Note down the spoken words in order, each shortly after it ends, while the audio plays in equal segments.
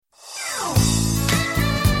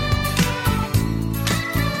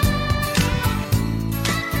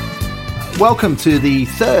Welcome to the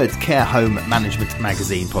third Care Home Management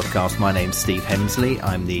Magazine podcast. My name's Steve Hemsley.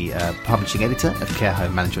 I'm the publishing editor of Care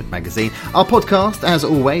Home Management Magazine. Our podcast, as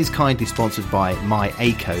always, kindly sponsored by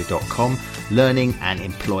myaco.com. Learning and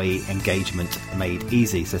employee engagement made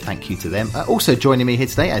easy. So thank you to them. Also joining me here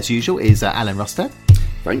today, as usual, is Alan Rustad.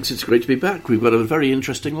 Thanks, it's great to be back. We've got a very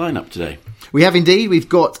interesting lineup today. We have indeed. We've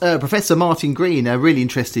got Professor Martin Green, really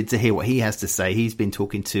interested to hear what he has to say. He's been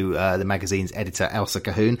talking to the magazine's editor, Elsa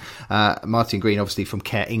Cahoon. Martin Green, obviously from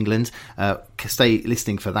Care England. Stay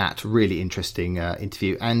listening for that. Really interesting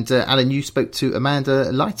interview. And Alan, you spoke to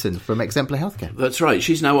Amanda Lighton from Exemplar Healthcare. That's right.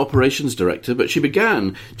 She's now operations director, but she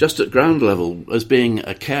began just at ground level as being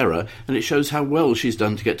a carer, and it shows how well she's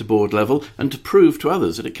done to get to board level and to prove to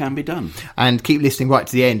others that it can be done. And keep listening right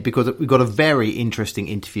to the end, because we've got a very interesting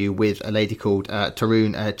interview with a lady called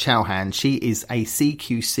Tarun Chauhan. She is a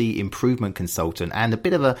CQC improvement consultant and a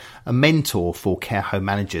bit of a mentor for care home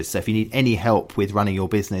managers. So if you need any help with running your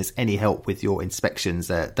business, any help with your inspections,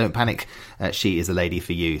 don't panic. She is a lady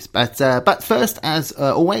for you. But first, as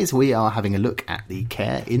always, we are having a look at the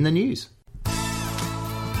Care in the News.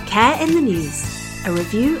 Care in the News, a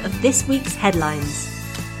review of this week's headlines.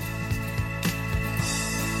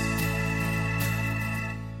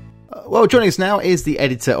 Well, joining us now is the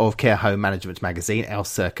editor of Care Home Management Magazine,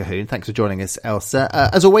 Elsa Cahoon. Thanks for joining us, Elsa.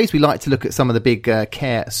 As always, we like to look at some of the big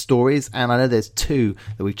care stories, and I know there's two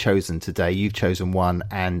that we've chosen today. You've chosen one,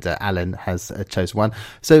 and Alan has chosen one.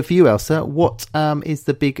 So for you, Elsa, what is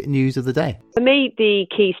the big news of the day? For me, the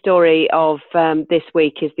key story of this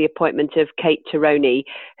week is the appointment of Kate Taroney,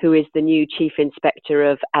 who is the new Chief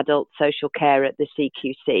Inspector of Adult Social Care at the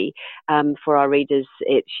CQC. For our readers,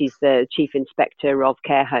 she's the Chief Inspector of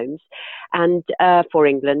Care Homes and for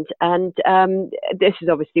England. And this is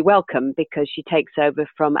obviously welcome because she takes over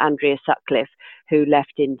from Andrea Sutcliffe, who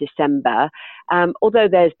left in December. Although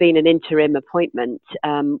there's been an interim appointment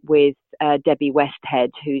with Debbie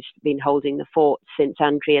Westhead, who's been holding the fort since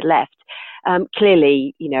Andrea left.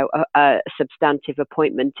 Clearly, a substantive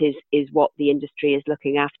appointment is what the industry is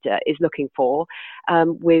looking for,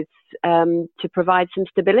 to provide some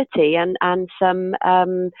stability and some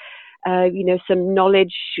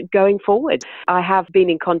knowledge going forward. I have been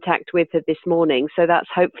in contact with her this morning, so that's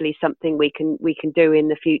hopefully something we can do in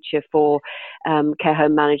the future for care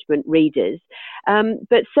home management readers.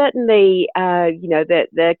 But certainly,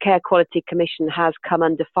 the Care Quality Commission has come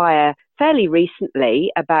under fire fairly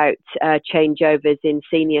recently about changeovers in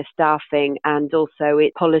senior staffing and also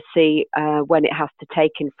its policy when it has to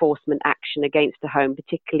take enforcement action against a home,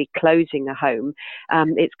 particularly closing a home.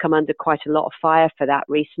 It's come under quite a lot of fire for that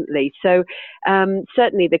recently. So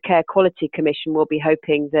certainly the Care Quality Commission will be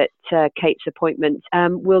hoping that Kate's appointment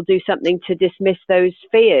will do something to dismiss those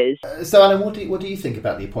fears. So Alan, what do you think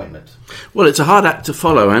about the appointment? Well, it's a hard act to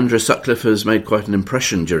follow. Andrea Sutcliffe has made quite an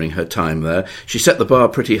impression during her time there. She set the bar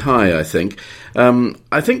pretty high, I think.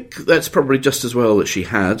 I think that's probably just as well that she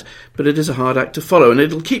had, but it is a hard act to follow, and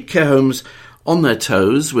it'll keep care homes on their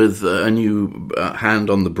toes with a new hand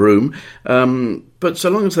on the broom. But so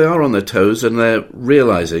long as they are on their toes and they're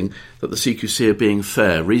realising that the CQC are being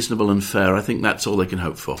fair, reasonable and fair, I think that's all they can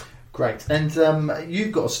hope for. Great. And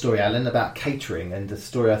you've got a story, Alan, about catering, and the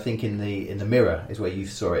story, I think, in the Mirror is where you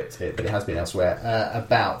saw it, but it has been elsewhere,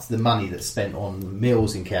 about the money that's spent on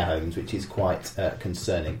meals in care homes, which is quite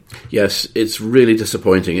concerning. Yes, it's really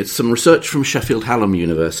disappointing. It's some research from Sheffield Hallam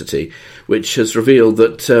University, which has revealed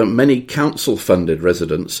that many council-funded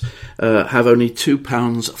residents have only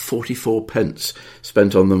 £2.44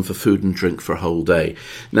 spent on them for food and drink for a whole day.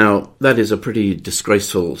 Now, that is a pretty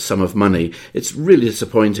disgraceful sum of money. It's really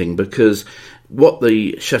disappointing because what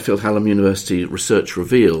the Sheffield Hallam University research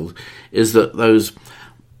revealed is that those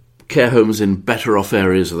care homes in better off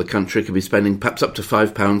areas of the country could be spending perhaps up to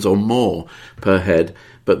 £5 or more per head,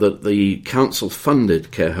 but that the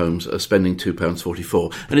council-funded care homes are spending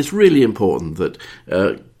 £2.44. And it's really important that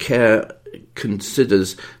care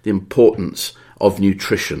considers the importance of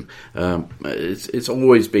nutrition. It's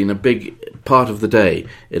always been a big part of the day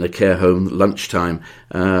in a care home, lunchtime,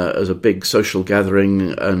 as a big social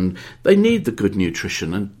gathering, and they need the good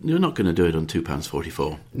nutrition, and you're not going to do it on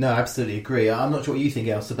 £2.44. No, I absolutely agree. I'm not sure what you think,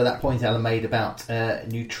 Elsa, but that point Alan made about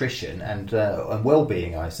nutrition and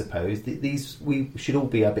well-being, I suppose, we should all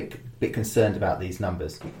be a bit concerned about these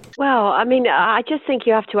numbers. Well, I mean, I just think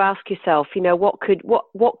you have to ask yourself, what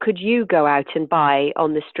could you go out and buy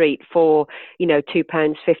on the street for,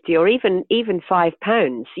 £2.50 or even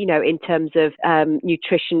 £5, in terms of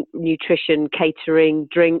nutrition, catering,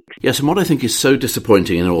 drinks. Yes, and what I think is so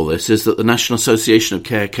disappointing in all this is that the National Association of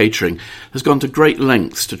Care Catering has gone to great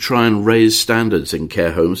lengths to try and raise standards in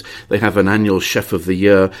care homes. They have an annual Chef of the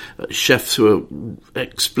Year. Chefs who are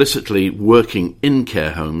explicitly working in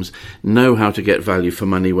care homes know how to get value for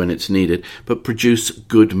money when it's needed, but produce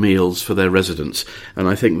good meals for their residents. And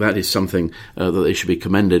I think that is something that they should be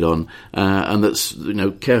commended on. And that's,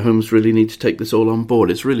 care homes really need to take this all on board.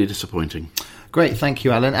 It's really disappointing. Great, thank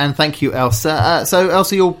you, Alan, and thank you, Elsa. So,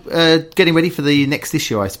 Elsa, you're getting ready for the next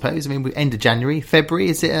issue, I suppose. I mean, end of January, February,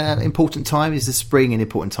 is it an important time? Is the spring an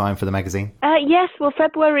important time for the magazine? Yes, well,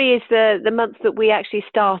 February is the month that we actually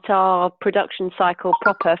start our production cycle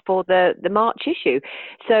proper for the March issue.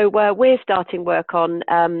 So we're starting work on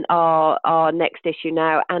our next issue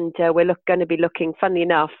now, and we're going to be looking, funnily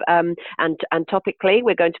enough, and topically,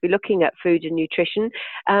 we're going to be looking at food and nutrition.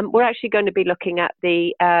 We're actually going to be looking at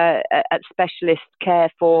at specialist care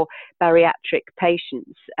for bariatric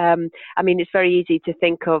patients. I mean, it's very easy to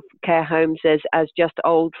think of care homes as just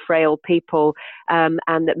old, frail people, and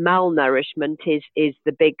that malnourishment is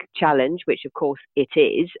the big challenge, which of course it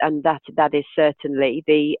is, and that is certainly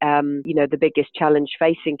the biggest challenge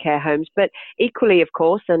facing care homes. But equally, of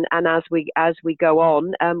course, and as we go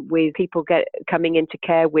on with people coming into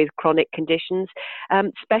care with chronic conditions,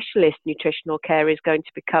 specialist nutritional care is going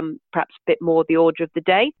to become perhaps a bit more the order of the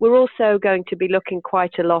day. We're also going to be looking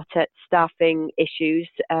quite a lot at staffing issues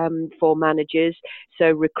for managers,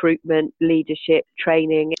 so recruitment, leadership,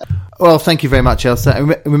 training. Well, thank you very much, Elsa.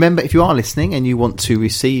 And remember, if you are listening and you want to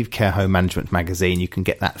receive Care Home Management magazine, you can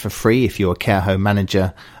get that for free. If you're a care home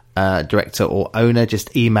manager, director or owner,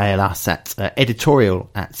 just email us at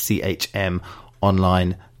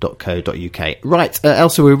editorial@chmonline.co.uk. Right,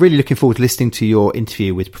 Elsa, we're really looking forward to listening to your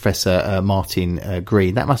interview with Professor Martin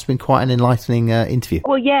Green. That must have been quite an enlightening interview.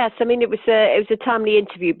 Well, yes, I mean it was a timely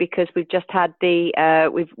interview because we've just had the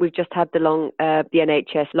the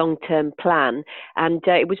NHS long-term plan, and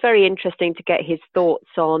it was very interesting to get his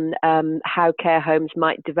thoughts on how care homes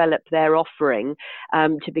might develop their offering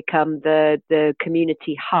to become the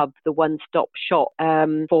community hub, the one-stop shop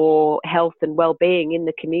for health and well-being in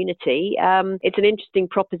the community. It's an interesting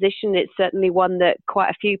proposition. It's certainly one that quite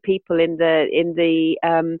a few people in the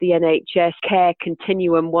NHS care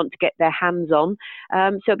continuum want to get their hands on.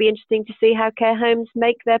 So it'll be interesting to see how care homes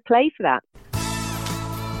make their play for that.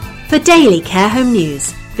 For daily care home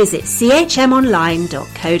news, visit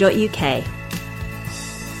chmonline.co.uk.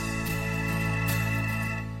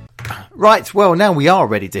 Right, well, now we are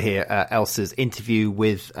ready to hear Elsa's interview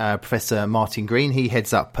with Professor Martin Green. He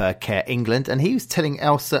heads up Care England, and he was telling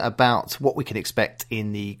Elsa about what we can expect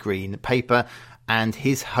in the Green Paper and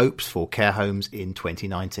his hopes for care homes in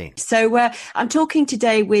 2019. So I'm talking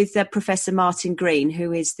today with Professor Martin Green,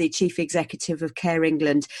 who is the Chief Executive of Care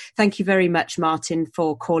England. Thank you very much, Martin,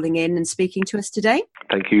 for calling in and speaking to us today.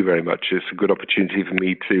 Thank you very much. It's a good opportunity for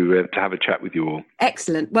me to have a chat with you all.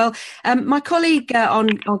 Excellent. Well, my colleague on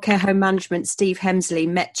Care Home Management, Steve Hemsley,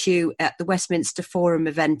 met you at the Westminster Forum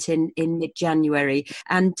event in mid-January,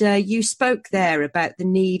 and you spoke there about the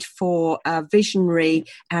need for a visionary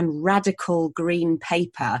and radical green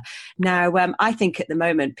paper. Now, I think at the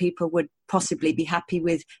moment people would possibly be happy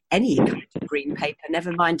with any kind of green paper,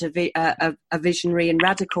 never mind a visionary and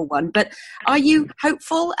radical one. But are you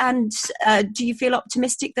hopeful, and do you feel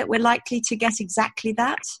optimistic that we're likely to get exactly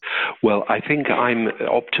that? Well, I think I'm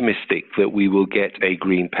optimistic that we will get a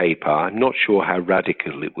green paper. I'm not sure how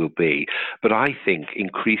radical it will be, but I think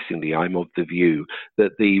increasingly I'm of the view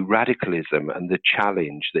that the radicalism and the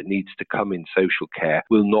challenge that needs to come in social care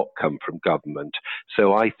will not come from government.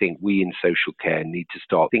 So I think we in social care need to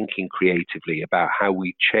start thinking creatively about how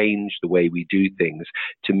we change the way we do things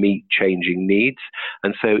to meet changing needs.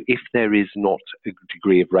 And so if there is not a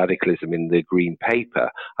degree of radicalism in the green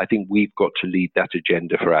paper, I think we've got to lead that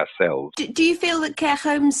agenda for ourselves. Do you feel that care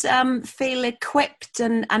homes feel equipped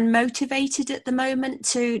and motivated at the moment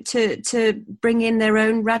to bring in their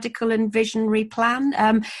own radical and visionary plan?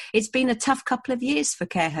 It's been a tough couple of years for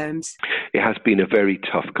care homes. It has been a very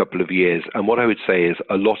tough couple of years. And what I would say is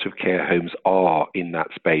a lot of care homes are in that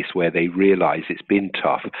space where they realise it's been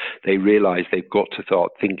tough. They realise they've got to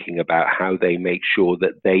start thinking about how they make sure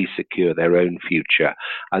that they secure their own future.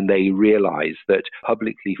 And they realise that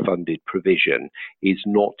publicly funded provision is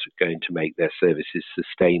not going to make their services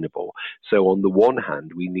sustainable. So on the one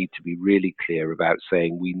hand, we need to be really clear about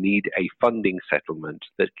saying we need a funding settlement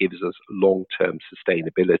that gives us long-term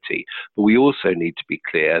sustainability. But we also need to be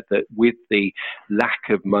clear that with the lack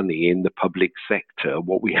of money in the public sector,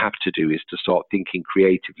 what we have to do is to start thinking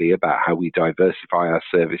creatively about how we diversify our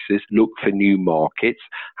services, look for new markets,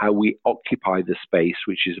 how we occupy the space,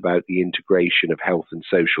 which is about the integration of health and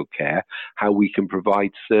social care, how we can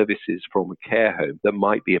provide services from a care home that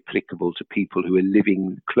might be applicable to people who are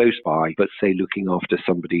living close by, but say looking after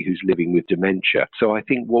somebody who's living with dementia. So I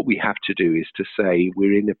think what we have to do is to say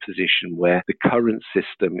we're in a position where the current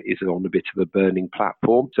system is on a bit of a burning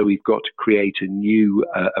platform. So we've got to create a new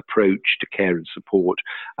approach to care and support.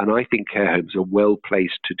 And I think care homes are well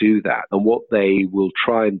placed to do that. And what they will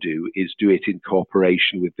try and do is do it in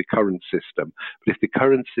cooperation with the current system. But if the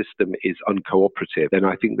current system is uncooperative, then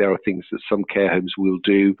I think there are things that some care homes will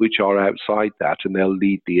do which are outside that, and they'll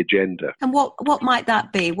lead the agenda. And what might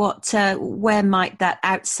that be? Where might that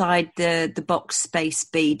outside the box space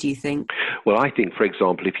be, do you think? Well, I think, for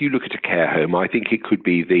example, if you look at a care home, I think it could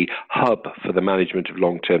be the hub for the management of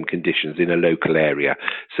long-term conditions in a local area.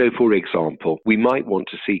 So, for example, we might want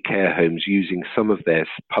to see care homes using some of their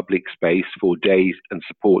public space for day and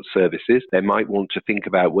support services. They might want to think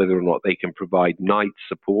about whether or not they can provide night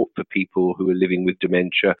support for people who are living with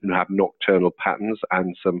dementia and have nocturnal patterns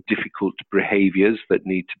and some difficult behaviours that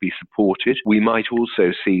need to be supported. We might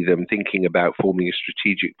also see them thinking about forming a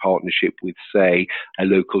strategic partnership with, say, a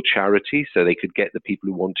local charity, so they could get the people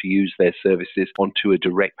who want to use their services onto a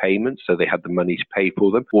direct payment, so they had the money to pay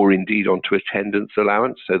for them, or indeed onto attendance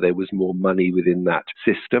allowance, so there was more money within that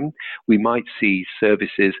system. We might see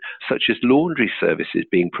services such as laundry services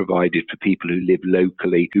being provided for people who live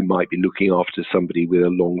locally, who might be looking after somebody with a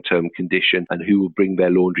long-term condition and who will bring their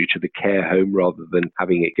laundry to the care home rather than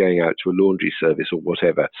having it going out to a laundry service or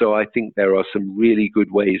whatever. So I think there are some really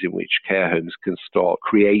good ways in which care homes can start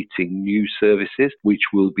creating new services, which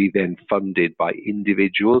will be then funded by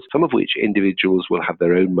individuals, some of which individuals will have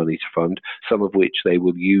their own money to fund, some of which they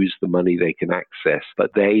will use the money they can access,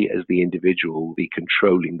 but they, as the individual, will be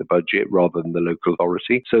controlling the budget rather than the local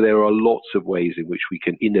authority. So there are lots of ways in which we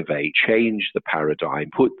can innovate, change the paradigm,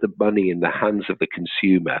 put the money in the hands of the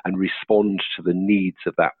consumer and respond to the needs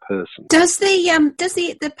of that person. Does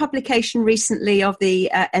the publication recently of the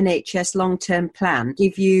NHS long-term plan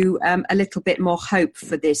give you a little bit more hope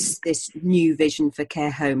for this new vision for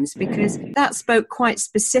care homes? Because that spoke quite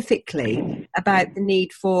specifically about the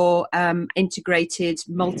need for integrated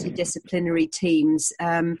multidisciplinary teams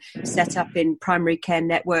set up in primary care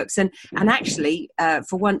networks and actually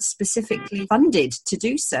for once specifically funded to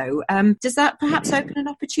do so. Does that perhaps open an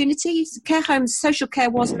opportunity? Care homes, social care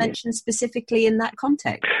was mentioned specifically in that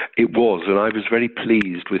context. It was, and I was very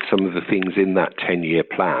pleased with some of the things in that 10-year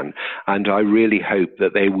plan, and I really hope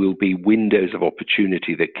that there will be windows of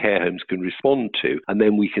opportunity that care homes can respond to, and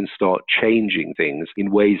then we can start changing things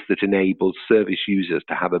in ways that enable service users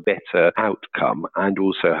to have a better outcome and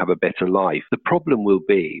also have a better life. The problem will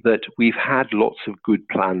be that we've had lots of good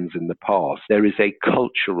plans in the past. There is a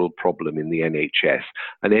cultural problem in the NHS,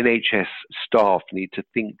 and NHS staff need to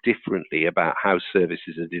think differently about how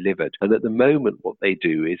services are delivered. And at the moment, what they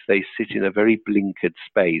do is they sit in a very blinkered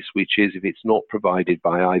space, which is if it's not provided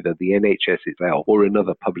by either the NHS itself or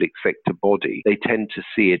another public sector body, they tend to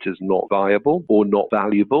see it as not viable or not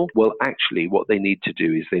valuable. Well, actually, what they need to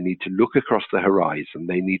do is they need to look across the horizon.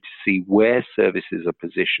 They need to see where services are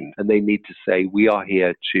positioned, and they need to say, we are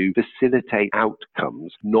here to facilitate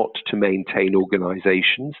outcomes, not to maintain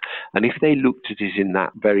organisations. And if they looked at it in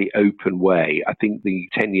that very open way, I think the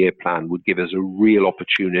 10-year plan would give us a real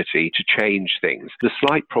opportunity to change things. The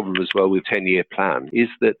slight problem as well with 10-year plan is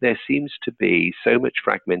that there seems to be so much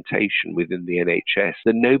fragmentation within the NHS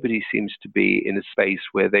that nobody seems to be in a space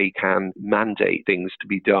where they can mandate things to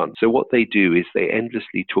be done. So what they do is they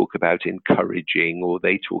endlessly talk about encouraging, or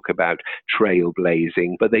they talk about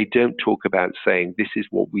trailblazing, but they don't talk about saying this is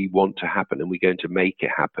what we want to happen and we're going to make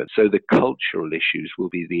it happen. So the cultural issues will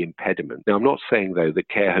be the impediment. Now, I'm not saying, though, that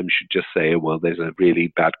care homes should just say, oh, well, there's a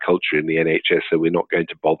really bad culture in the NHS, so we're not going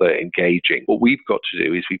to bother engaging. What we've got to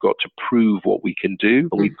do is we've got to prove what we can do,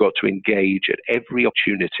 and we've got to engage at every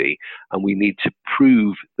opportunity, and we need to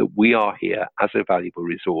prove that we are here as a valuable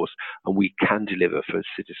resource and we can deliver for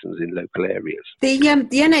citizens in local areas. The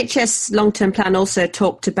NHS long-term plan also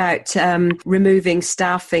talked about removing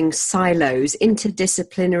staffing silos,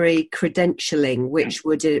 interdisciplinary credentialing, which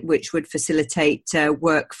would facilitate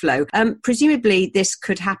workflow. Presumably, this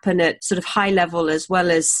could happen at sort of high level as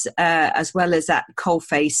well as at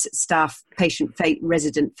coalface staff, patient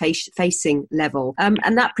resident facing level,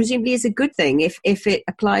 and that presumably is a good thing. thing if it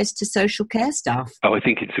applies to social care staff? Oh, I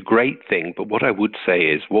think it's a great thing. But what I would say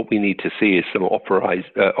is what we need to see is some operating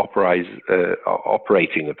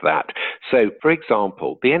of that. So, for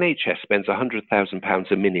example, the NHS spends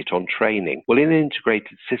 £100,000 a minute on training. Well, in an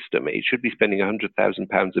integrated system, it should be spending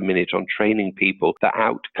 £100,000 a minute on training people for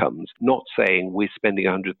outcomes, not saying we're spending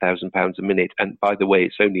 £100,000 a minute and, by the way,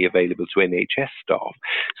 it's only available to NHS staff.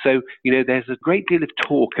 So, there's a great deal of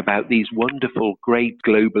talk about these wonderful, great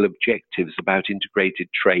global objectives about integrated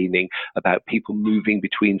training, about people moving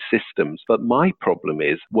between systems. But my problem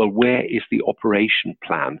is, well, where is the operation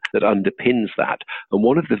plan that underpins that? And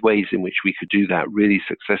one of the ways in which we could do that really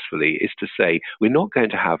successfully is to say, we're not going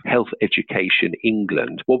to have Health Education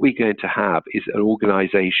England. What we're going to have is an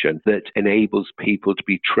organisation that enables people to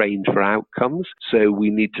be trained for outcomes. So we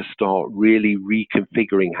need to start really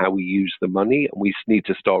reconfiguring how we use the money, and we need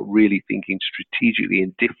to start really thinking strategically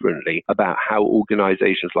and differently about how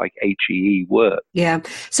organisations like HEE work. Yeah.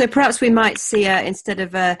 So perhaps we might see instead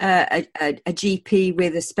of a GP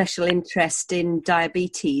with a special interest in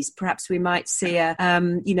diabetes, perhaps we might see a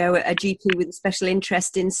GP with a special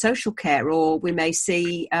interest in social care, or we may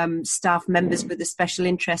see staff members with a special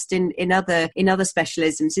interest in other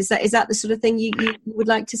specialisms. Is that the sort of thing you would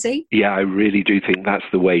like to see? Yeah, I really do think that's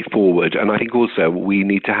the way forward. And I think also we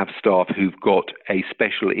need to have staff who've got a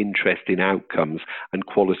special interest in outcomes and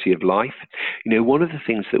quality of life. One of the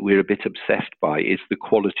things that we're a bit obsessed by is the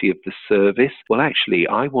quality of the service. Well, actually,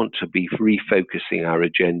 I want to be refocusing our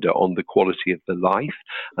agenda on the quality of the life.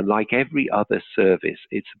 And like every other service,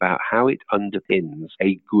 it's about how it underpins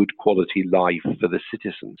a good quality life for the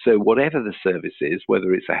citizen. So whatever the service is,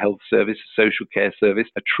 whether it's a health service, a social care service,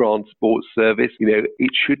 a transport service,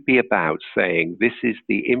 it should be about saying this is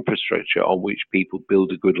the infrastructure on which people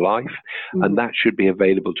build a good life, and that should be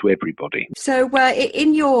available to everybody. So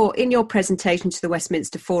in your presentation to the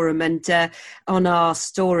Westminster Forum and on our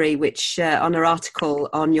story, which on our article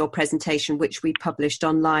on your presentation, which we published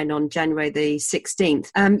online on January the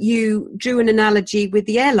 16th, you drew an analogy with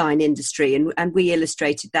the airline industry, and we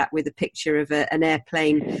illustrated that with a picture of an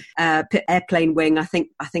airplane wing. I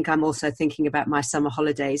think I'm also thinking about my summer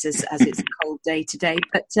holidays as it's a cold day today.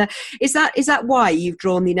 But is that why you've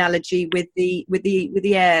drawn the analogy with the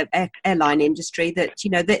airline industry,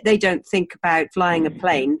 that they don't think about flying a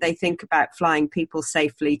plane, they think about flying people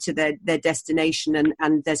safely to their destination,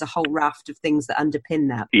 and there's a whole raft of things that underpin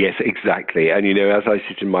that. Yes, exactly. And as I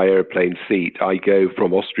sit in my airplane seat, I go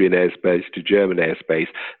from Austrian airspace to German airspace.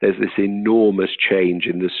 There's this enormous change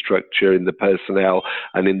in the structure, in the personnel,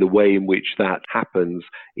 and in the way in which that happens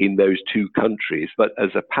in those two countries. But as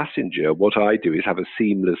a passenger, what I do is have a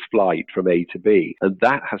seamless flight from A to B. And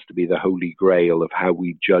that has to be the holy grail of how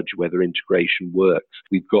we judge whether integration works.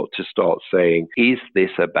 We've got to start saying, is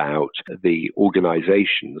this about the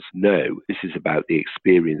organizations? No, this is about the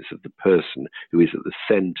experience of the person who is at the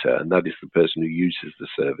center, and that is the person who uses the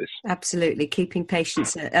service. Absolutely. Keeping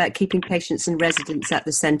patients and residents at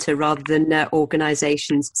the center rather than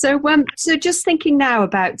organizations. So just thinking now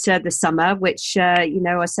about the summer, which,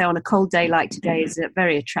 I say on a cold day like today is a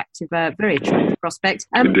very attractive prospect.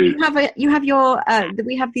 Indeed. We have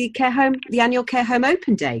the annual Care Home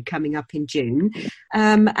Open Day coming up in June,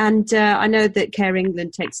 and I know that Care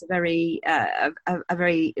England takes a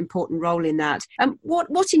very important role in that.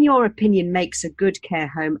 What in your opinion makes a good Care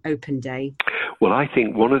Home Open Day? Well, I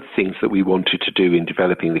think one of the things that we wanted to do in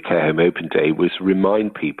developing the Care Home Open Day was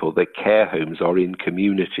remind people that care homes are in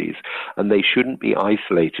communities and they shouldn't be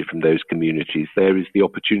isolated from those communities. There is the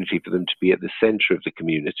opportunity for them to be at the centre of the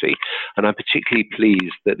community. And I'm particularly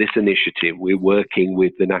pleased that this initiative, we're working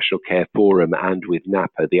with the National Care Forum and with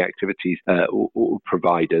NAPA, the Activities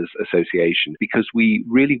Providers Association, because we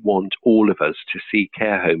really want all of us to see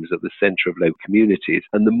care homes at the centre of local communities.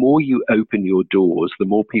 And the more you open your doors, the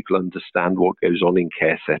more people understand what goes on in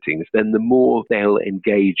care settings, then the more they'll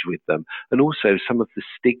engage with them. And also some of the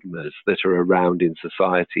stigmas that are around in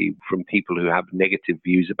society from people who have negative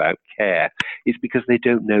views about care is because they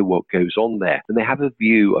don't know what goes on there. And they have a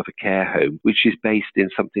view of a care home which is based in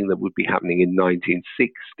something that would be happening in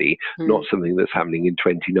 1960, not something that's happening in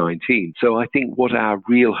 2019. So I think what our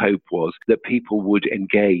real hope was that people would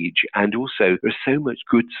engage, and also there's so much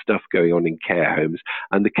good stuff going on in care homes,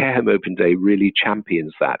 and the Care Home Open Day really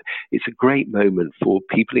champions that. It's a great moment moment for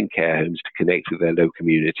people in care homes to connect with their local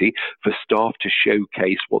community, for staff to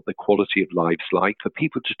showcase what the quality of life's like, for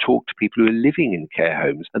people to talk to people who are living in care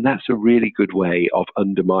homes. And that's a really good way of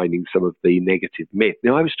undermining some of the negative myth.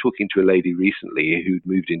 Now, I was talking to a lady recently who'd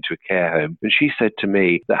moved into a care home, and she said to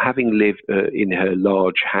me that having lived in her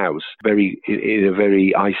large house in a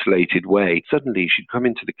very isolated way, suddenly she'd come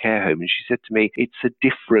into the care home and she said to me, it's a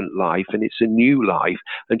different life and it's a new life.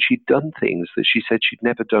 And she'd done things that she said she'd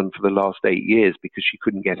never done for the last 8 years because she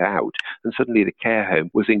couldn't get out. And suddenly the care home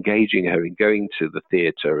was engaging her in going to the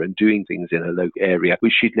theatre and doing things in her local area,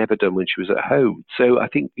 which she'd never done when she was at home. So I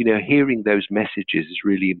think, hearing those messages is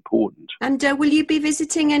really important. And will you be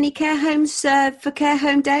visiting any care homes for Care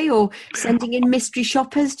Home Day, or sending in mystery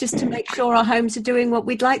shoppers just to make sure our homes are doing what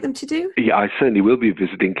we'd like them to do? Yeah, I certainly will be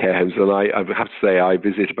visiting care homes, and I have to say I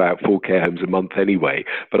visit about 4 care homes a month anyway,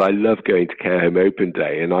 but I love going to Care Home Open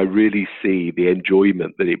Day, and I really see the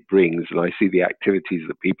enjoyment that it brings, and I see the activities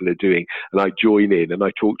that people are doing, and I join in, and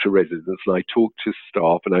I talk to residents, and I talk to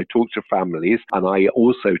staff, and I talk to families, and I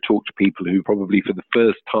also talk to people who probably for the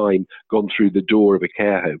first time gone through the door of a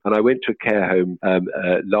care home. And I went to a care home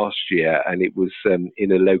last year, and it was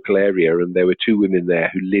in a local area, and there were 2 women there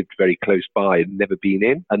who lived very close by and never been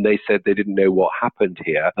in, and they said they didn't know what happened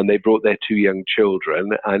here, and they brought their 2 young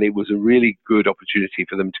children, and it was a really good opportunity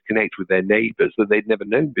for them to connect with their neighbours that they'd never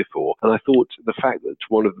known before. And I thought the fact that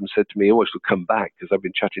one of them said to me, oh, I should come back, because I've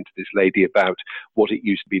been chatting to this lady about what it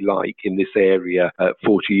used to be like in this area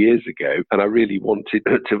 40 years ago, and I really wanted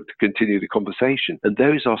to continue the conversation. And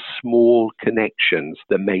those are small connections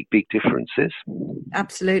that make big differences.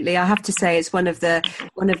 Absolutely. I have to say it's one of the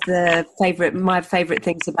my favourite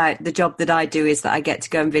things about the job that I do is that I get to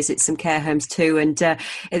go and visit some care homes too, and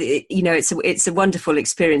it's a wonderful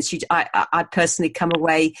experience. I personally come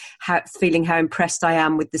away feeling how impressed I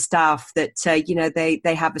am with the staff, that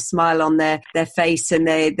they have a smile on their face, and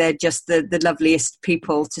they're just the loveliest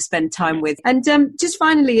people to spend time with. And just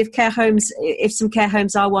finally, if some care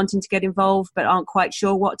homes are wanting to get involved but aren't quite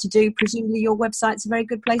sure what to do, presumably your website's a very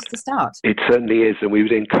good place to start. It certainly is, and we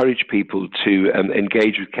would encourage people to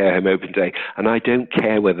engage with Care Home Open Day, and I don't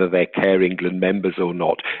care whether they're Care England members or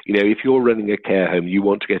not. If you're running a care home, you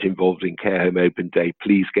want to get involved in Care Home Open Day,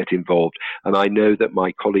 please get involved. And I know that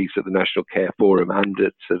my colleagues at the National Care Forum and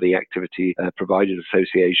at the Activity Providers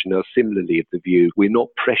Association are similarly of the view we're not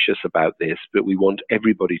precious about this, but we want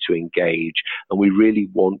everybody to engage, and we really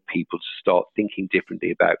want people to start thinking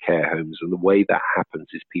differently about care homes. And the way that happens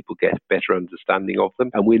is people get a better understanding of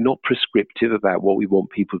them, and we're not prescriptive about what we want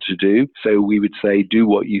people to do. So we would say, do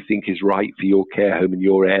what you think is right for your care home in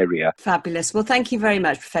your area. Fabulous. Well, thank you very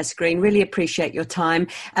much, Professor Green. Really appreciate your time.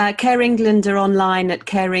 Care England are online at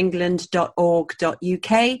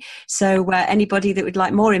careengland.org.uk. So anybody that would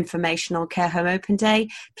like more information on Care Home Open Day,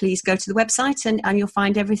 please go to the website and you'll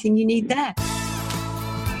find everything you need there.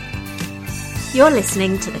 You're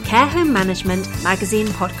listening to the Care Home Management Magazine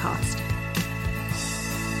podcast.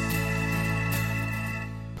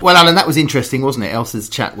 Well, Alan, that was interesting, wasn't it? Elsa's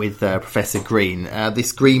chat with Professor Green.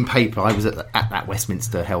 This green paper, I was at that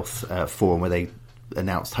Westminster Health Forum where they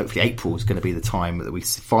announced hopefully April is going to be the time that we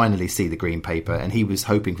finally see the green paper, and he was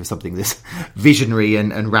hoping for something this visionary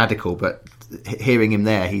and radical, but hearing him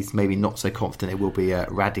there, he's maybe not so confident it will be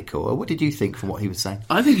radical. What did you think from what he was saying?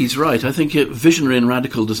 I think he's right. I think visionary and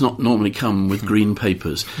radical does not normally come with green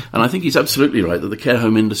papers. And I think he's absolutely right that the care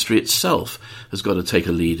home industry itself has got to take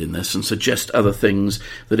a lead in this and suggest other things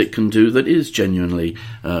that it can do that is genuinely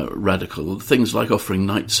radical. Things like offering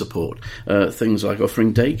night support, things like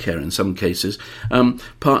offering daycare in some cases,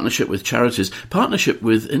 partnership with charities, partnership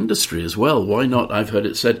with industry as well. Why not, I've heard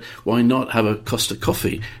it said, why not have a Costa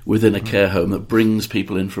Coffee within a care home that brings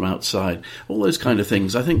people in from outside? All those kind of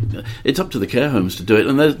things. I think it's up to the care homes to do it,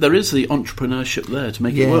 and there is the entrepreneurship there to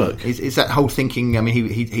make it work. It's that whole thinking. I mean,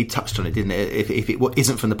 he touched on it, didn't it? If it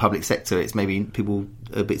isn't from the public sector, it's maybe people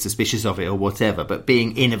are a bit suspicious of it or whatever, but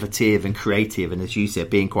being innovative and creative, and as you said,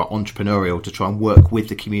 being quite entrepreneurial to try and work with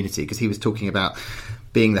the community, because he was talking about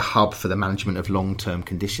being the hub for the management of long-term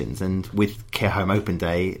conditions, and with Care Home Open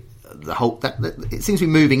Day, the whole that it seems to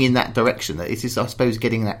be moving in that direction. That it's just, I suppose,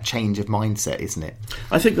 getting that change of mindset, isn't it?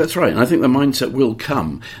 I think that's right, and I think the mindset will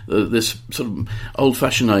come. This sort of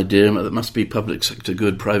old-fashioned idea that must be public sector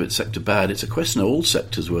good, private sector bad. It's a question of all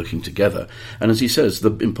sectors working together. And as he says,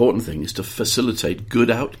 the important thing is to facilitate good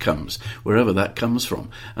outcomes wherever that comes from,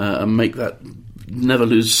 and make that never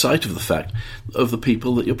lose sight of the fact of the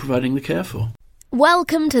people that you're providing the care for.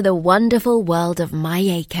 Welcome to the wonderful world of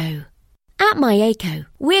MyAco. At MyAco,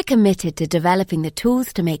 we're committed to developing the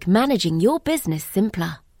tools to make managing your business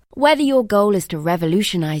simpler. Whether your goal is to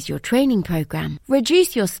revolutionize your training program,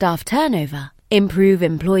 reduce your staff turnover, improve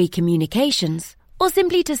employee communications, or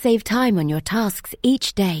simply to save time on your tasks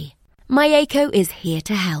each day, MyAco is here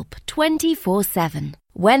to help 24/7,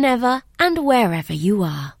 whenever and wherever you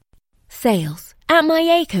are. Sales at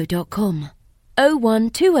myaco.com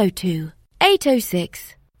 01202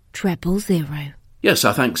 806 000. Yes,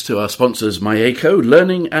 our thanks to our sponsors MyAco,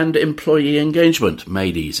 Learning and Employee Engagement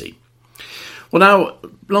made easy. Well, now,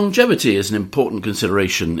 longevity is an important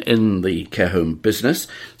consideration in the care home business.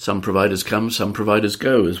 Some providers come, some providers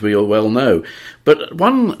go, as we all well know. But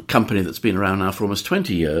one company that's been around now for almost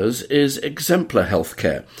 20 years is Exemplar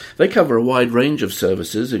Healthcare. They cover a wide range of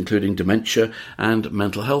services, including dementia and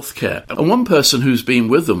mental health care. And one person who's been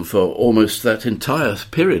with them for almost that entire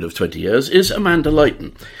period of 20 years is Amanda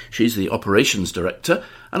Leighton. She's the operations director,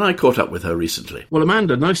 and I caught up with her recently. Well,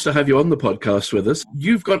 Amanda, nice to have you on the podcast with us.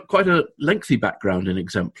 You've got quite a lengthy background in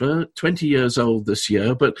Exemplar, 20 years old this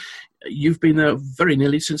year, but you've been there very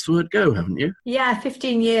nearly since the word go, haven't you? Yeah,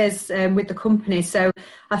 15 years with the company. So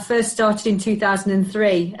I first started in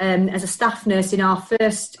 2003 as a staff nurse in our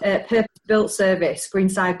first purpose-built service,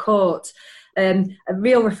 Greenside Court. A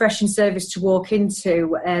real refreshing service to walk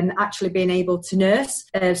into, actually being able to nurse,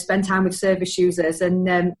 spend time with service users,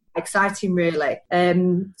 and exciting really.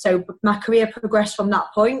 So my career progressed from that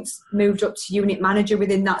point, moved up to unit manager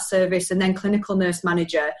within that service and then clinical nurse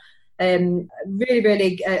manager.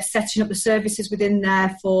 Really setting up the services within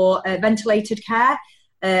there for ventilated care.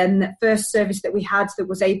 First service that we had that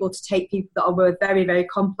was able to take people that were very, very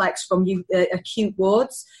complex from acute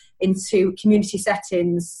wards into community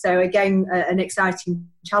settings. So again, an exciting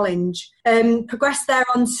challenge. Progressed there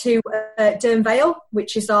onto Durnvale,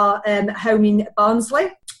 which is our home in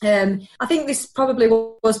Barnsley. I think this probably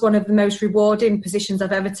was one of the most rewarding positions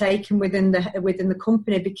I've ever taken within the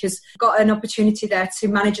company, because I got an opportunity there to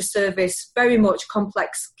manage a service, very much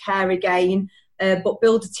complex care again, but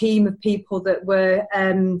build a team of people that were,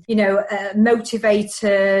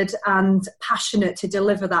 motivated and passionate to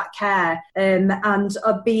deliver that care, and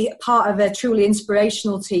be part of a truly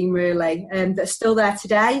inspirational team, really, that's still there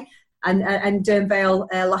today. And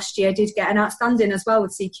Durnvale last year did get an outstanding as well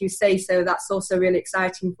with CQC, so that's also really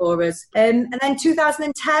exciting for us. And then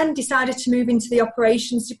 2010 decided to move into the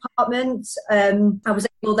operations department. I was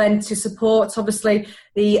able then to support, obviously,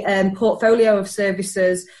 the portfolio of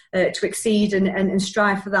services to exceed and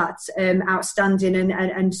strive for that outstanding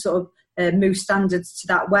and sort of move standards to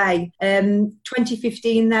that way.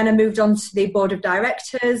 2015 then I moved on to the board of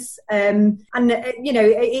directors,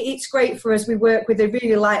 it's great for us. We work with a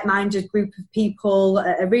really like-minded group of people,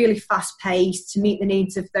 a really fast pace to meet the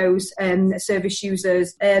needs of those service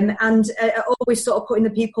users, and always sort of putting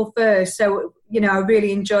the people first. So I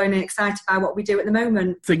really enjoy and excited by what we do at the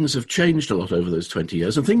moment. Things have changed a lot over those 20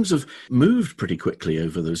 years, and things have moved pretty quickly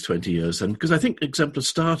over those 20 years. And because I think Exemplar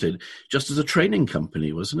started just as a training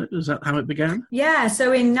company, wasn't it? Is that how it began? Yeah,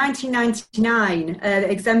 so in 1999,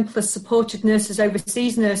 Exemplar supported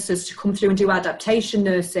overseas nurses to come through and do adaptation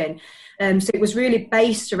nursing. So it was really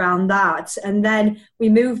based around that. And then we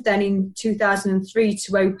moved then in 2003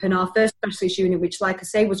 to open our first specialist unit, which, like I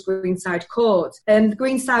say, was Greenside Court.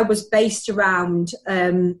 Greenside was based around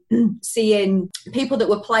seeing people that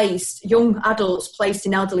were placed, young adults placed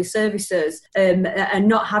in elderly services, and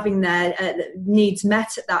not having their needs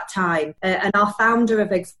met at that time. And our founder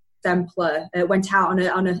of Exemplar went out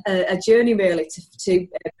on a journey really to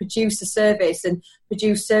produce a service and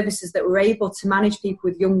produce services that were able to manage people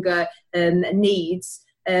with younger needs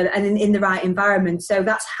and in the right environment. So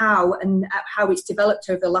that's how it's developed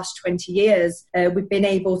over the last 20 years. We've been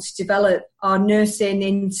able to develop our nursing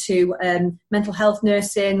into mental health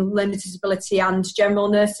nursing, learning disability and general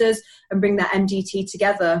nurses, and bring that MDT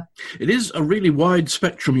together. It is a really wide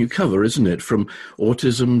spectrum you cover, isn't it? From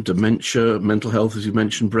autism, dementia, mental health, as you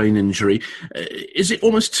mentioned, brain injury. Is it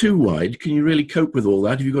almost too wide? Can you really cope with all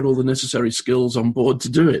that? Have you got all the necessary skills on board to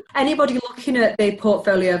do it? Anybody looking at the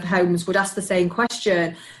portfolio of homes would ask the same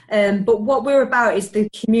question. But what we're about is the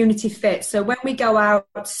community fit. So when we go out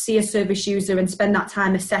to see a service user and spend that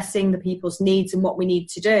time assessing the people's needs and what we need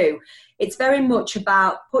to do, it's very much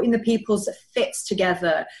about putting the people's fits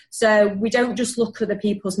together. So we don't just look at the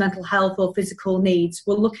people's mental health or physical needs.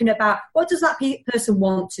 We're looking about what does that person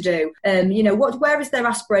want to do? Where is their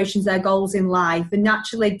aspirations, their goals in life? And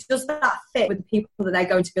naturally, does that fit with the people that they're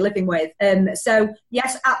going to be living with? So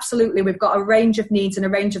yes, absolutely. We've got a range of needs and a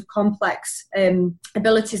range of complex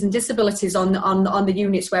abilities and disabilities on the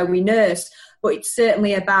units where we nurse. but it's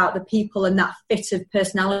certainly about the people and that fit of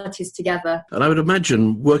personalities together. And I would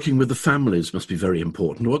imagine working with the families must be very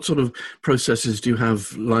important. What sort of processes do you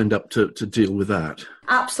have lined up to deal with that?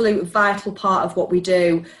 Absolute vital part of what we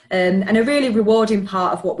do, and a really rewarding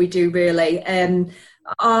part of what we do, really.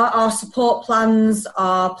 Our support plans,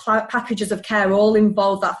 our packages of care all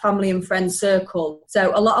involve that family and friend circle.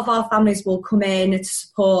 So a lot of our families will come in to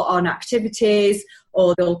support on activities,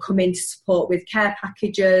 or they'll come in to support with care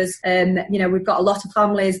packages. We've got a lot of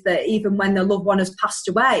families that even when their loved one has passed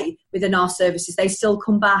away within our services, they still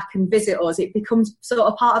come back and visit us. It becomes sort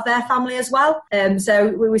of part of their family as well. So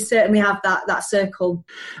we certainly have that circle.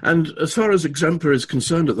 And as far as Exemplar is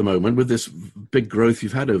concerned at the moment, with this big growth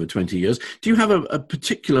you've had over 20 years, do you have a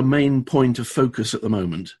particular main point of focus at the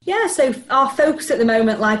moment? Yeah, so our focus at the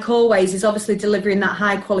moment, like always, is obviously delivering that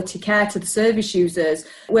high quality care to the service users.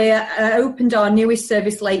 We're opened our newest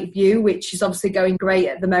service, Lakeview, which is obviously going great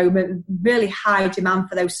at the moment, really high demand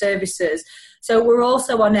for those services. So we're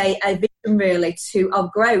also on a vision really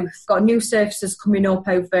of growth. Got new services coming up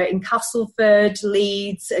over in Castleford,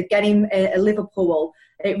 Leeds, again in Liverpool.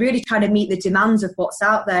 It really trying to meet the demands of what's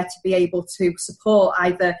out there to be able to support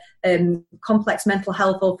either complex mental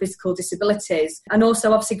health or physical disabilities, and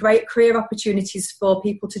also obviously great career opportunities for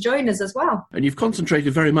people to join us as well. And you've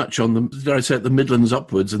concentrated very much on the Midlands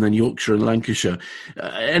upwards and then Yorkshire and Lancashire.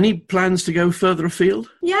 Any plans to go further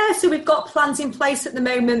afield? Yeah, so we've got plans in place at the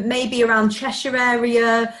moment, maybe around Cheshire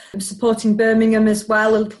area, supporting Birmingham as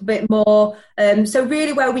well a little bit more. So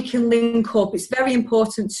really where we can link up, it's very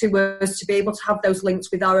important to us to be able to have those links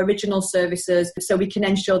with our original services, so we can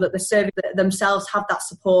ensure that the service themselves have that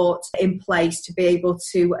support in place to be able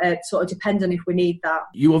to sort of depend on if we need that.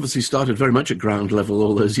 You obviously started very much at ground level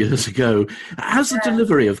all those years ago. Has the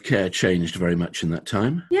delivery of care changed very much in that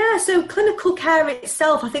time? Yeah, so clinical care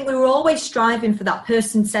itself, I think we were always striving for that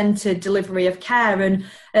person-centred delivery of care,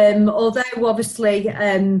 and although obviously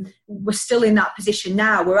we're still in that position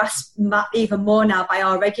now, we're asked even more now by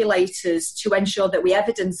our regulators to ensure that we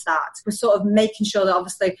evidence that. We're sort of making sure that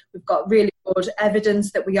obviously we've got really good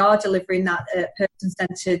evidence that we are delivering that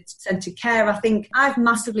person-centred care. I think I've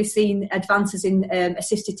massively seen advances in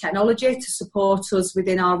assisted technology to support us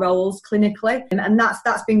within our roles clinically, and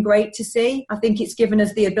that's been great to see. I think it's given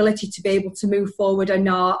us the ability to be able to move forward on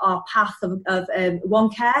our path of One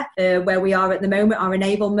Care, where we are at the moment, our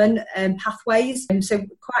enablement pathways. So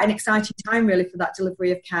quite an exciting time really for that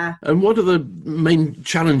delivery of care. And what are the main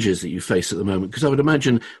challenges that you face at the moment? Because I would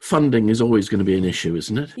imagine funding is always going to be an issue,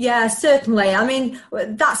 isn't it? Yeah, certainly. I mean,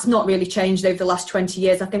 that's not really changed over the last 20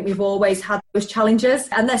 years. I think we've always had those challenges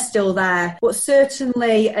and they're still there. But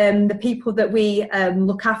certainly the people that we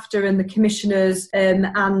look after and the commissioners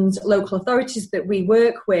and local authorities that we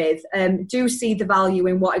work with do see the value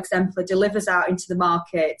in what Exemplar delivers out into the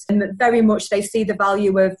market. And very much they see the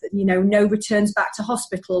value of, no returns back to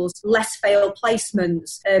hospitals, less failed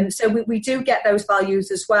placements. So we do get those values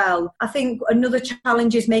as well. I think another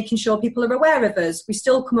challenge is making sure people are aware of us. We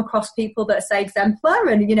still come across people that say Exemplar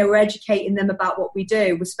and, we're educating them about what we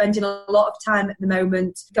do. We're spending a lot of time at the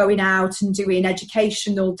moment going out and doing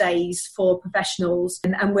educational days for professionals,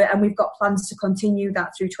 and we've got plans to continue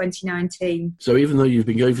that through 2019. So even though you've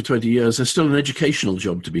been going for 20 years, there's still an educational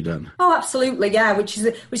job to be done. Oh, absolutely, yeah, which is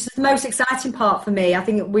the most exciting part for me. I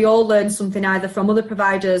think we all learn something either from other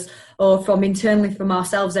providers or from internally from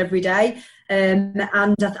ourselves every day. And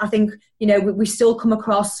I think, we still come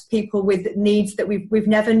across people with needs that we've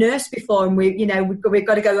never nursed before, and we've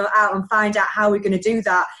got to go out and find out how we're going to do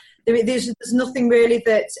that. There's nothing really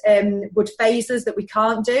that would faze us that we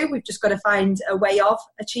can't do. We've just got to find a way of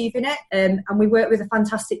achieving it. And we work with a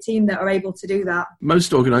fantastic team that are able to do that.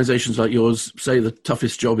 Most organisations like yours say the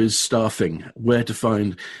toughest job is staffing, where to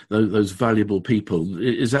find those valuable people.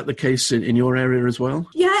 Is that the case in your area as well?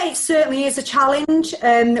 Yeah, it certainly is a challenge.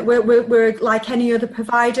 We're like any other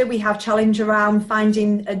provider. We have challenge around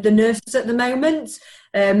finding the nurses at the moment.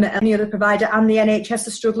 Any other provider and the NHS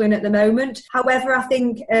are struggling at the moment. However, I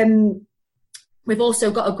think we've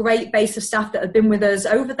also got a great base of staff that have been with us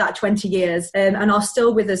over that 20 years and are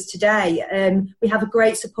still with us today. We have a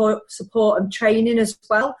great support and training as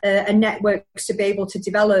well, and networks to be able to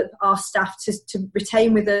develop our staff to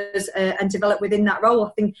retain with us and develop within that role. I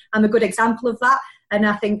think I'm a good example of that. And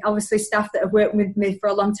I think obviously staff that have worked with me for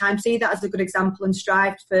a long time see that as a good example and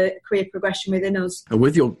strive for career progression within us. And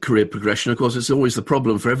with your career progression, of course, it's always the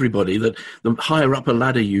problem for everybody that the higher up a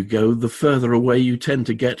ladder you go, the further away you tend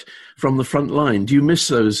to get from the front line. Do you miss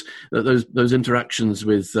those interactions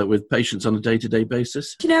with patients on a day-to-day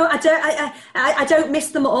basis? You know, I don't miss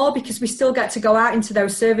them at all, because we still get to go out into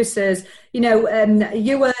those services. You know,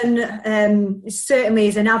 Ewan certainly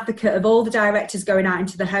is an advocate of all the directors going out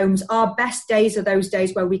into the homes. Our best days are those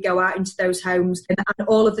days where we go out into those homes, and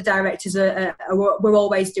all of the directors we're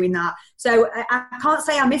always doing that. So I can't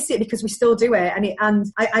say I miss it, because we still do it,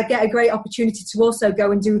 and I get a great opportunity to also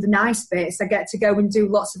go and do the nice bits. I get to go and do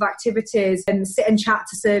lots of activities and sit and chat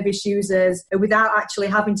to service users without actually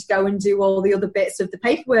having to go and do all the other bits of the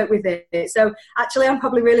paperwork with it. So actually, I'm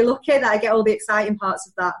probably really lucky that I get all the exciting parts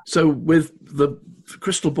of that. So with the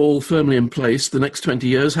crystal ball firmly in place, the next 20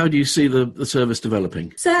 years, how do you see the service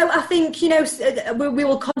developing? So I think, you know, we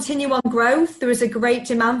will continue on growth. There is a great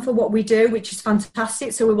demand for what we do, which is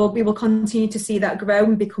fantastic. So we will continue to see that grow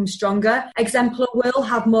and become stronger. Exemplar will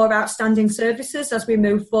have more outstanding services as we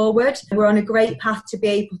move forward. We're on a great path to be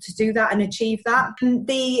able to do that and achieve that. And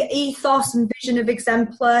the ethos and vision of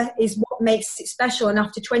Exemplar is what makes it special. And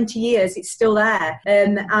after 20 years, it's still there.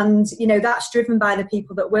 And, you know, that's driven by the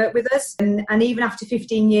people that work with us. And even after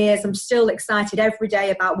 15 years, I'm still excited every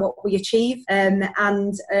day about what we achieve and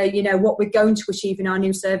you know, what we're going to achieve in our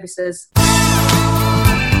new services.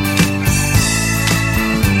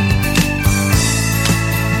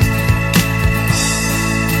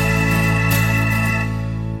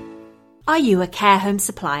 Are you a care home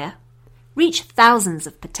supplier? Reach thousands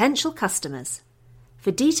of potential customers.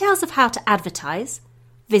 For details of how to advertise,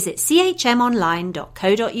 visit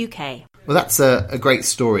chmonline.co.uk. Well, that's a great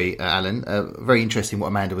story, Alan. Very interesting what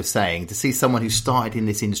Amanda was saying. To see someone who started in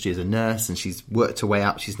this industry as a nurse and she's worked her way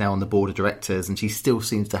up, she's now on the board of directors, and she still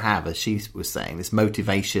seems to have, as she was saying, this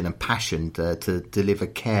motivation and passion to deliver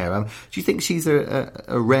care. Do you think she's a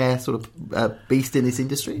rare sort of beast in this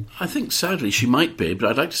industry? I think sadly she might be, but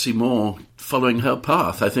I'd like to see more following her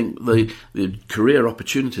path. I think the career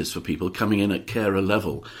opportunities for people coming in at carer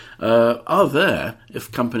level are there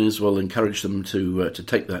if companies will encourage them to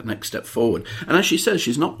take that next step forward. And as she says,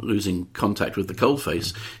 she's not losing contact with the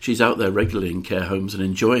coalface. She's out there regularly in care homes and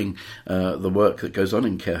enjoying the work that goes on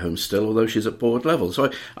in care homes still, although she's at board level.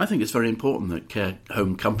 So I think it's very important that care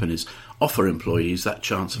home companies offer employees that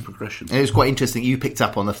chance of progression. And it was quite interesting. You picked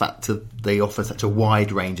up on the fact that they offer such a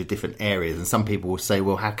wide range of different areas, and some people will say,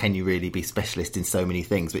 well, how can you really be specialist in so many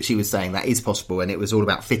things? But she was saying that is possible, and it was all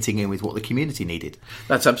about fitting in with what the community needed.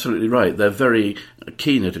 That's absolutely right. They're very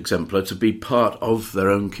keen at Exemplar to be part of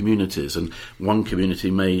their own communities, and one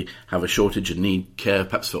community may have a shortage and need care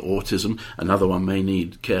perhaps for autism, another one may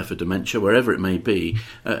need care for dementia. Wherever it may be,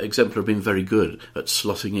 Exemplar have been very good at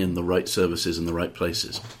slotting in the right services in the right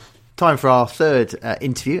places. Time for our third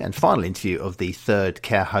interview and final interview of the third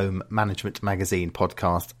Care Home Management Magazine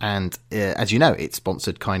podcast. And as you know, it's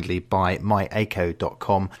sponsored kindly by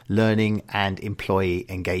myaco.com, learning and employee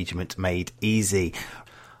engagement made easy.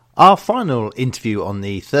 Our final interview on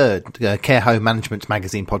the third Care Home Management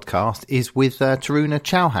Magazine podcast is with Taruna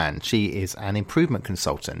Chauhan. She is an improvement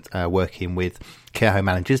consultant working with care home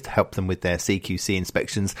managers to help them with their CQC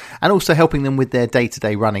inspections and also helping them with their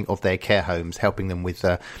day-to-day running of their care homes, helping them with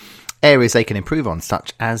areas they can improve on,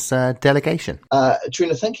 such as delegation.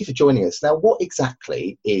 Taruna, thank you for joining us. Now, what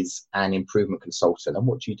exactly is an improvement consultant and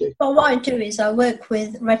what do you do? Well, what I do is I work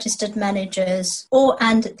with registered managers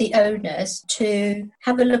and the owners to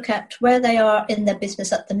have a look at where they are in their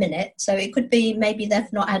business at the minute. So it could be maybe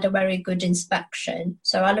they've not had a very good inspection.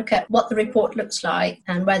 So I look at what the report looks like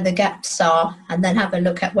and where the gaps are, and then have a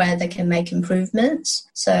look at where they can make improvements.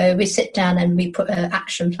 So we sit down and we put an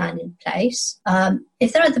action plan in place.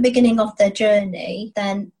 If they're at the beginning of their journey,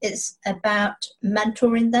 then it's about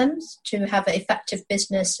mentoring them to have an effective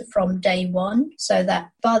business from day one, so that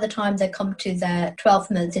by the time they come to their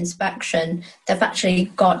 12-month inspection, they've actually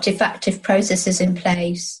got effective processes in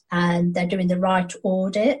place and they're doing the right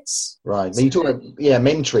audits. Right. Now you talk about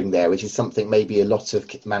mentoring there, which is something maybe a lot of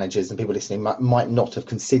managers and people listening might not have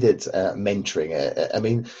considered mentoring. I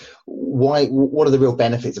mean, what are the real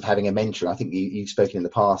benefits of having a mentor? I think you've spoken in the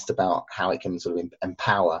past about how it can sort of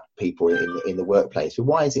empower people in the workplace. But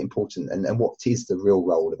why is it important, and what is the real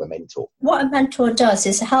role of a mentor? What a mentor does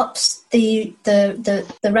is helps the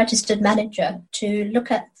registered manager to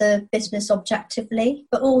look at the business objectively,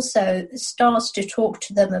 but also starts to talk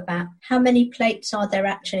to them about how many plates are there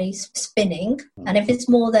actually spinning, and if it's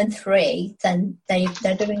more than 3, then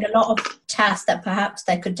they're doing a lot of tasks that perhaps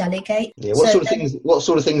they could delegate. Yeah, what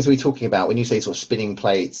sort of things are we talking about when you say sort of spinning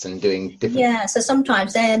plates and doing different? Yeah, so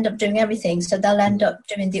sometimes they end up doing everything. So they'll end up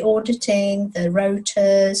doing the auditing, the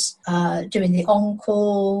rotors, doing the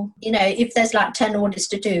on-call. If there's like 10 audits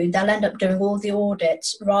to do, they'll end up doing all the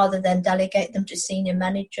audits rather than delegate them to senior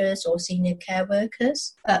managers or senior care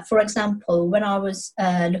workers. For example, when I was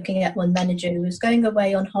looking at one manager who was going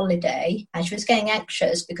away on holiday, and she was getting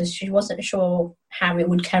anxious because she wasn't sure how it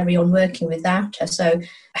would carry on working without her. So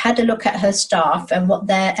I had a look at her staff and what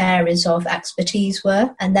their areas of expertise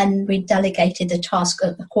were, and then we delegated the task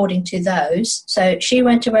according to those. So she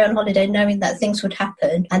went away on holiday knowing that things would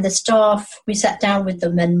happen, and the staff, we sat down with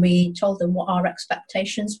them and we told them what our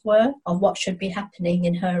expectations were of what should be happening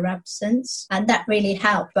in her absence, and that really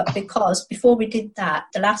helped. But because before we did that,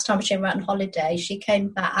 the last time she went on holiday, she came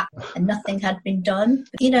back and nothing had been done.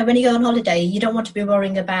 When you go on holiday, you don't want to be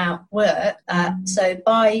worrying about work. So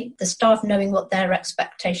by the staff knowing what their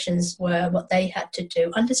expectations were, what they had to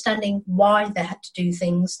do, understanding why they had to do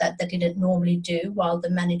things that they didn't normally do while the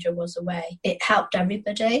manager was away, it helped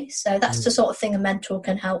everybody. So that's the sort of thing a mentor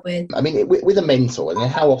can help with. I mean, with a mentor,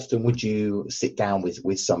 and how often would you sit down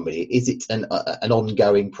with somebody? Is it an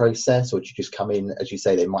ongoing process, or do you just come in, as you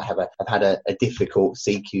say, they might have had a difficult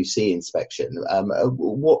CQC inspection?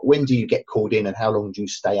 When do you get called in, and how long do you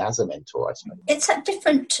stay as a mentor, I suppose? It's at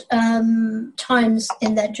different times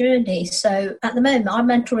in their journey. So at the moment, I'm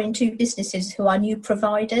mentoring 2 businesses who are new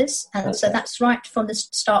providers, and so that's right from the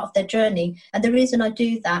start of their journey. And the reason I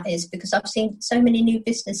do that is because I've seen so many new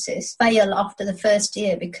businesses fail after the first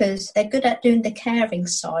year because they're good at doing the caring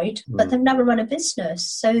side, but they've never run a business.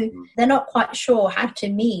 So they're not quite sure how to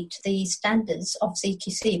meet the standards of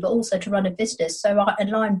CQC, but also to run a business. So I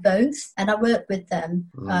align both, and I work with them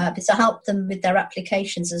because I help them with their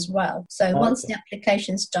applications as well. So once the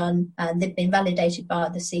application's done and they've been validated by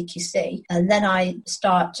the CQC, and then I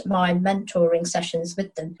start my mentoring sessions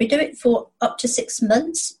with them. We do it for up to 6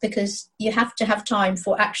 months because you have to have time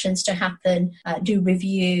for actions to happen, do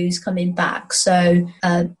reviews, coming back. So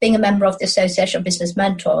being a member of the Association of Business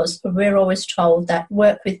Mentors, we're always told that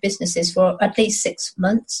work with businesses for at least 6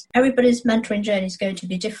 months. Everybody's mentoring journey is going to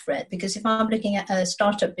be different, because if I'm looking at a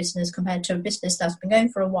startup business compared to a business that's been going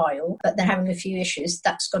for a while, but they're having a few issues,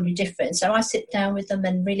 that's going to be different. So I sit down with them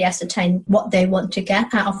and really ascertain what they want to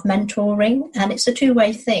get out of mentoring, and it's a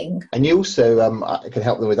two-way thing. And you also can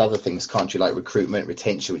help them with other things, can't you, like recruitment,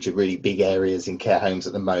 retention, which are really big areas in care homes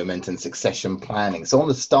at the moment, and succession planning. So on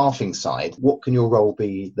the staffing side, what can your role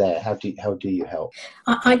be there? How do you help?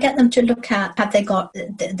 I get them to look at, have they got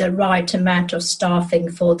the right amount of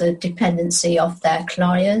staffing for the dependency of their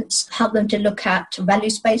clients? Help them to look at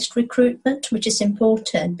values-based recruitment, which is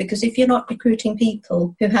important, because if you're not recruiting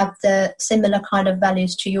people who have the similar kind of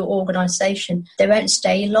values to your organisation, they won't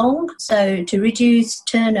stay long. So to reduce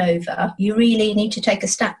turnover, you really need to take a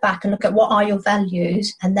step back and look at what are your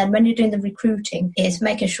values, and then when you're doing the recruiting, is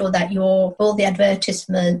making sure that all the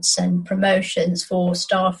advertisements and promotions for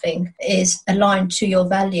staffing is aligned to your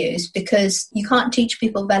values, because you can't teach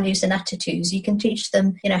people values and attitudes. You can teach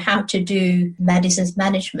them, how to do medicines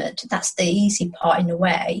management. That's the easy part in a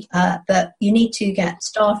way, but you need to get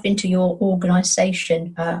staff into your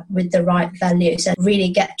organisation with the right values and really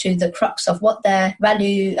get to the crux of what their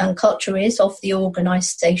value and culture is of the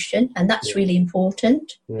organisation, and that's really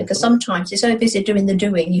important, because sometimes you're so busy doing the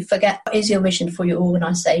doing, you forget what is your vision for your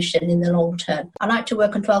organisation in the long term. I like to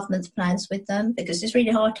work on 12-month plans with them, because it's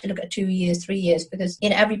really hard to look at 2 years, 3 years, because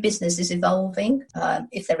every business is evolving.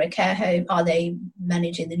 If they're a care home, are they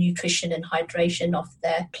managing the nutrition and hydration of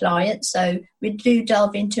their clients? So we do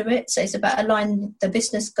delve into it. So it's about aligning the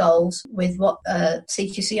business goals with what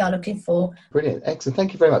CQC are looking for. Brilliant. Excellent.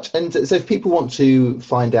 Thank you very much. And so if people want to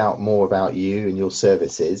find out more about you and your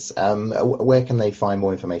services, where can they find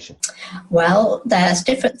more information? Well, there's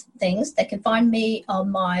different things. They can find me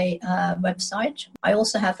on my website. I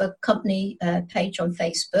also have a company page on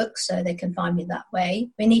Facebook, so they can find me that way.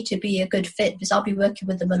 We need to be a good fit, because I'll be working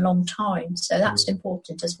with them a long time. So that's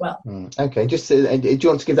important as well. Okay. Just do you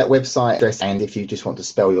want to give that website address, and if you just want to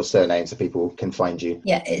spell your surname so people can find you?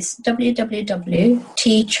 Yeah, it's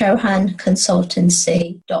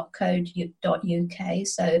www.tchauhanconsultancy.co.uk.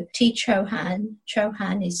 So T Chauhan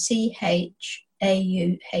is CHAUHAN,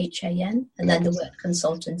 AUHAN, and then the word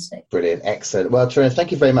consultancy. Brilliant, excellent. Well, Tarun,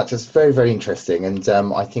 thank you very much. It's very, very interesting, and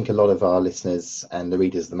I think a lot of our listeners and the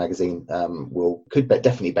readers of the magazine could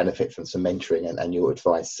definitely benefit from some mentoring and your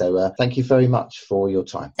advice. So thank you very much for your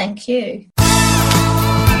time. Thank you.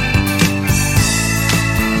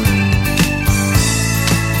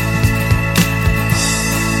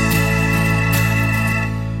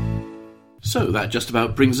 So that just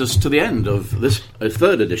about brings us to the end of this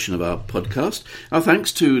third edition of our podcast. Our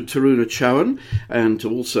thanks to Tarun Chowan and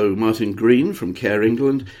to also Martin Green from Care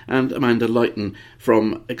England and Amanda Lighton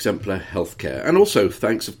from Exemplar Healthcare. And also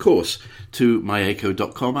thanks, of course, to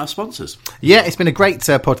myaco.com, our sponsors. Yeah, it's been a great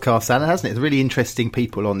podcast, Alan, hasn't it? It's really interesting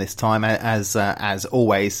people on this time, as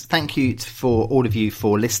always. Thank you for all of you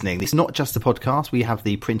for listening. It's not just a podcast. We have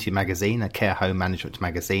the printed magazine, a Care Home Management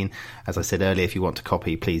magazine. As I said earlier, if you want a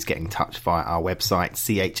copy, please get in touch via our website,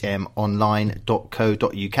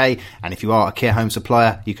 chmonline.co.uk. And if you are a care home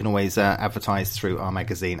supplier, you can always advertise through our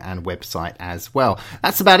magazine and website as well.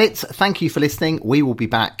 That's about it. Thank you for listening. We will be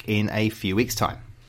back in a few weeks' time.